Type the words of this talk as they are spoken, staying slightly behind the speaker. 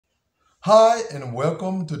Hi and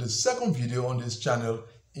welcome to the second video on this channel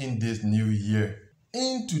in this new year.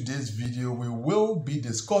 In today's video, we will be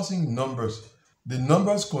discussing numbers. The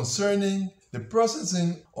numbers concerning the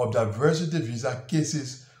processing of diversity visa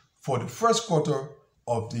cases for the first quarter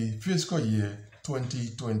of the fiscal year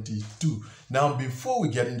 2022. Now, before we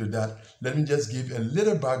get into that, let me just give a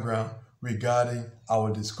little background regarding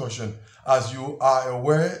our discussion. As you are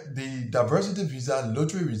aware, the diversity visa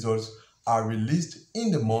lottery results are released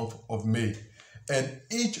in the month of May, and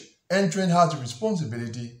each entrant has the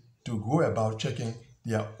responsibility to go about checking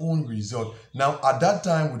their own result. Now, at that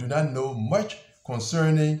time, we do not know much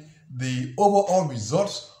concerning the overall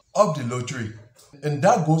results of the lottery, and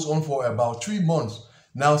that goes on for about 3 months.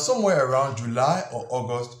 Now, somewhere around July or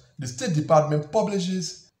August, the State Department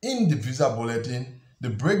publishes in the visa bulletin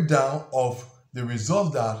the breakdown of the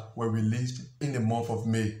results that were released in the month of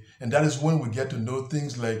May. And that is when we get to know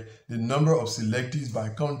things like the number of selectees by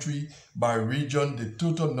country, by region, the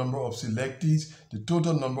total number of selectees, the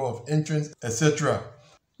total number of entrants, etc.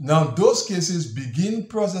 Now, those cases begin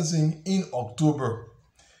processing in October.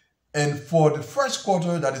 And for the first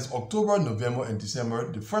quarter, that is October, November, and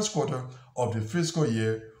December, the first quarter of the fiscal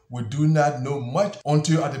year, we do not know much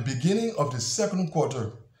until at the beginning of the second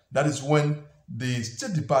quarter. That is when the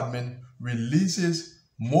State Department releases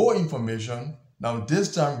more information, now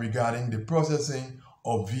this time regarding the processing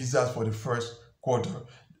of visas for the first quarter.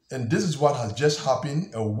 And this is what has just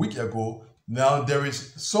happened a week ago. Now there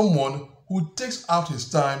is someone who takes out his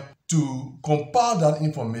time to compile that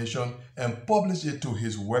information and publish it to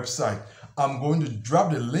his website. I'm going to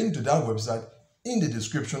drop the link to that website in the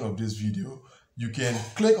description of this video. You can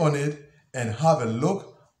click on it and have a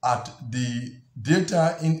look at the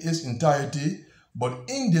data in its entirety. But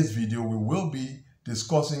in this video, we will be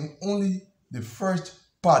discussing only the first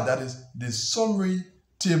part, that is the summary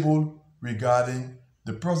table regarding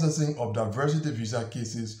the processing of diversity visa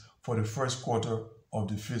cases for the first quarter of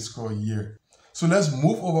the fiscal year. So let's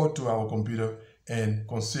move over to our computer and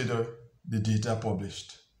consider the data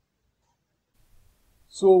published.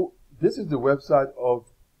 So this is the website of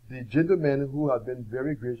the gentleman who has been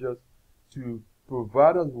very gracious to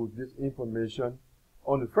provide us with this information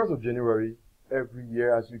on the 1st of January every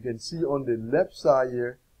year. As you can see on the left side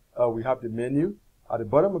here, we have the menu. At the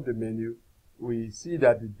bottom of the menu, we see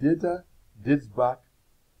that the data dates back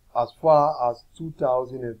as far as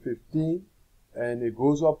 2015, and it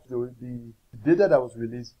goes up to the data that was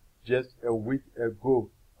released just a week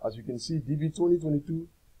ago. As you can see, DB 2022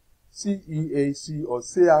 CEAC or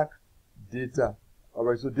SEAC data.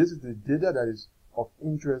 Alright, so this is the data that is of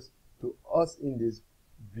interest to us in this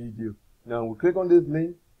video. Now we click on this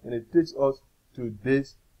link and it takes us to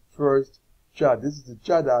this first chart. This is the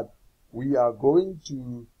chart that we are going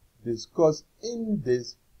to discuss in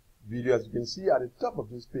this video. As you can see at the top of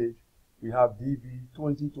this page, we have DB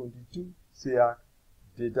 2022 SEAC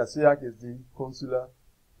data. SEAC is the Consular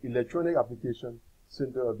Electronic Application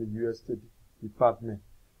Center of the U.S. State Department.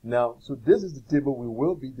 Now, so this is the table we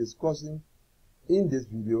will be discussing in this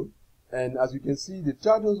video. And as you can see, the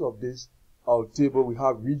titles of this table, we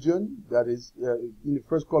have region, that is in the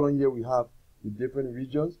first column here we have the different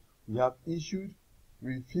regions, we have issued,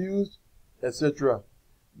 refused, etc.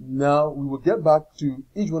 Now we will get back to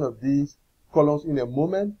each one of these columns in a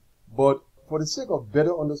moment, but for the sake of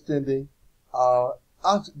better understanding,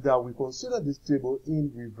 ask that we consider this table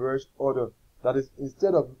in reverse order. That is,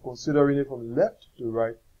 instead of considering it from left to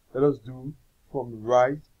right, let us do from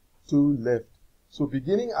right to left. So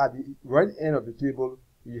beginning at the right end of the table,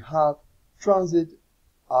 we have transit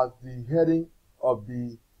as the heading of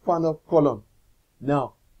the final column.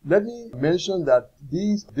 Now, let me mention that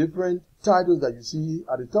these different titles that you see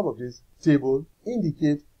at the top of this table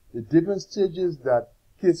indicate the different stages that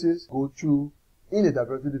cases go through in the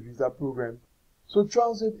diversity visa program. So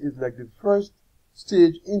transit is like the first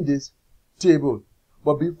stage in this table.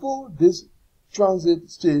 But before this transit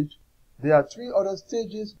stage, there are 3 other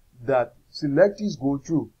stages that selectees go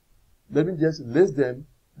through. Let me just list them.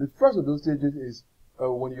 The first of those stages is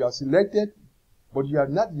when you are selected, but you have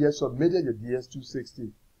not yet submitted your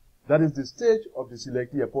DS-260. That is the stage of the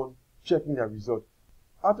selectee upon checking their result.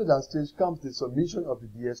 After that stage comes the submission of the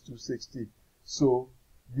DS-260. So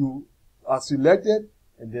you are selected,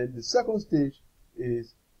 and then the second stage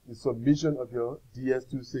is the submission of your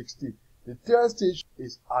DS-260. The third stage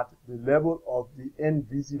is at the level of the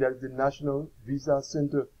NVC, that is the National Visa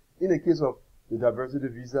Center. In the case of the diversity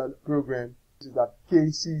visa program, this is at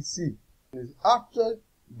KCC. And after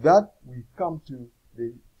that, we come to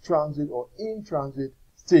the transit or in-transit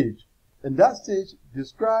stage. And that stage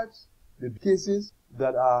describes the cases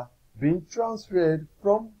that are being transferred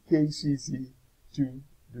from KCC to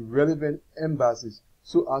the relevant embassies.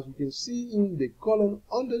 So as you can see in the column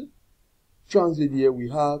under transit here, we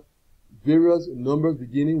have various numbers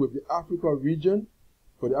beginning with the Africa region.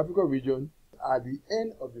 For the Africa region, at the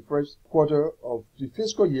end of the first quarter of the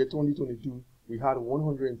fiscal year 2022, we had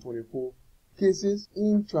 124 cases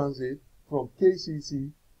in transit from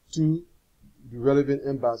KCC to the relevant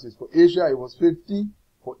embassies. For Asia, it was 50.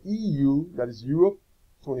 For EU, that is Europe,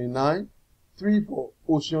 29. 3 for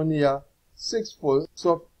Oceania, 6 for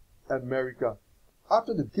South America.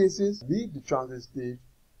 After the cases leave the transit stage,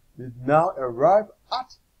 they now arrive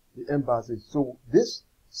at the embassies. So this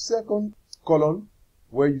second column,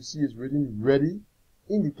 where you see is written ready,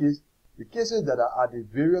 indicates the cases that are at the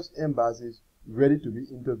various embassies ready to be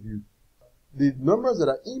interviewed. The numbers that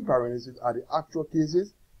are in parentheses are the actual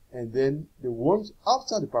cases, and then the ones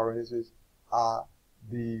outside the parentheses are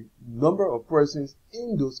the number of persons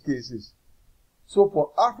in those cases. So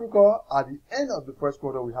for Africa, at the end of the first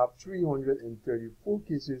quarter, we have 334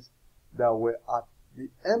 cases that were at the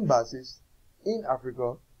embassies in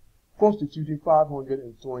Africa, constituting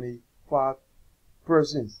 525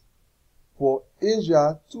 persons. For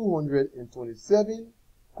Asia, 227,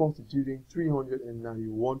 constituting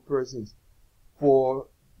 391 persons. For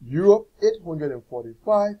Europe,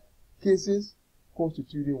 845 cases,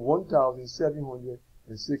 constituting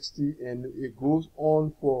 1,760, and it goes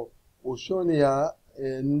on for Oceania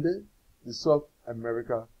and the South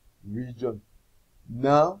America region.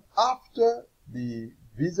 Now, after the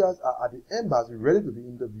visas are at the embassy ready to be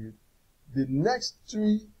interviewed, the next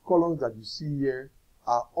three columns that you see here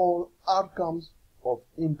are all outcomes of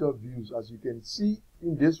interviews. As you can see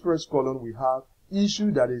in this first column, we have issue,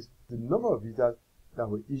 that is the number of visas that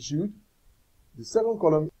were issued. The second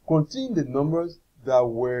column contains the numbers that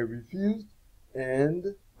were refused,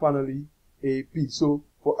 and finally AP. So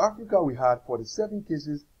for Africa, we had 47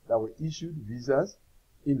 cases that were issued visas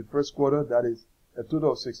in the first quarter. That is a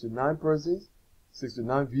total of 69 persons,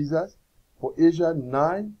 69 visas. For Asia,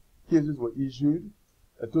 9 cases were issued,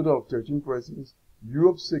 a total of 13 persons.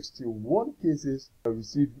 Europe, 61 cases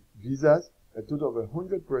received visas, a total of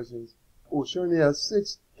 100 persons. Oceania,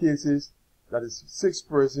 6 cases, that is 6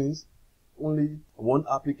 persons, only 1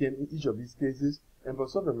 applicant in each of these cases. And for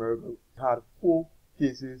South America, we had 4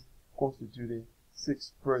 cases constituting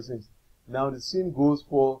 6 persons. Now the same goes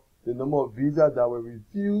for the number of visas that were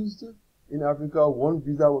refused in Africa. 1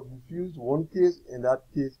 visa was refused, 1 case, and that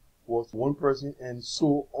case was 1 person, and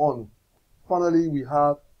so on. Finally, we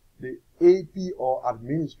have the AP, or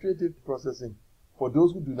administrative processing. For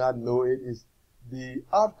those who do not know, it is the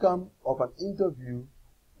outcome of an interview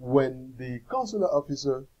when the consular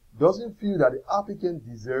officer doesn't feel that the applicant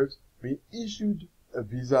deserves being issued a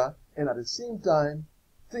visa, and at the same time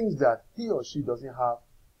thinks that he or she doesn't have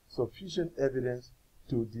sufficient evidence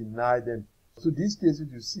to deny them. So these cases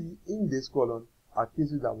you see in this column are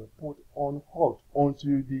cases that were put on hold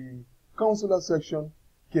until the consular section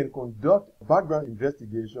can conduct background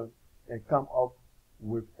investigation and come up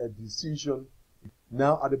with a decision.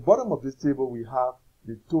 Now at the bottom of this table we have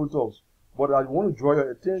the totals, but I want to draw your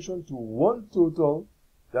attention to one total,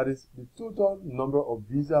 that is the total number of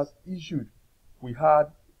visas issued. We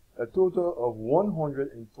had a total of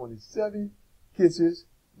 127 cases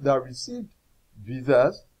that received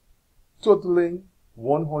visas, totaling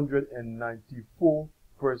 194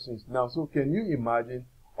 persons. Now, so can you imagine,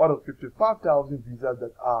 out of 55,000 visas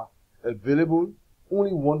that are available,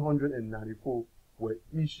 only 194 were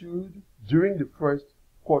issued during the first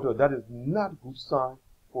quarter. That is not a good sign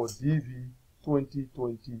for DV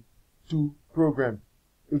 2022 program.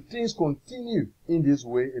 If things continue in this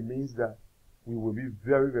way, it means that we will be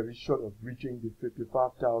very, very short of reaching the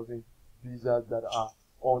 55,000 visas that are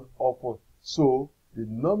on offer. So the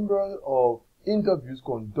number of interviews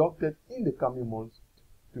conducted in the coming months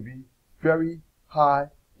to be very high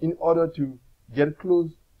in order to get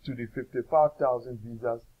close to the 55,000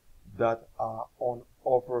 visas that are on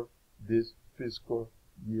offer this fiscal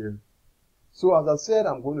year. So as I said,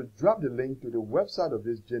 I'm going to drop the link to the website of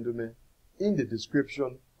this gentleman in the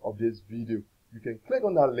description of this video. You can click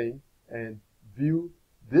on that link and view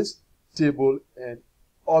this table and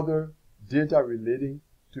other data relating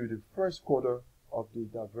to the first quarter of the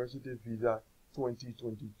Diversity Visa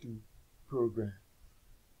 2022 program.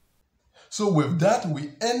 So with that,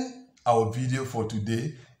 we end our video for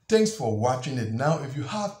today. Thanks for watching it. Now, if you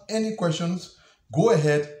have any questions, go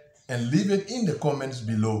ahead and leave it in the comments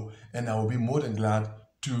below, and I will be more than glad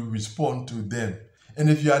to respond to them. And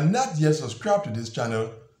if you are not yet subscribed to this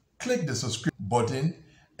channel, click the subscribe button,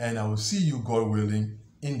 and I will see you, God willing,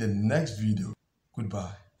 in the next video.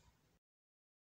 Goodbye.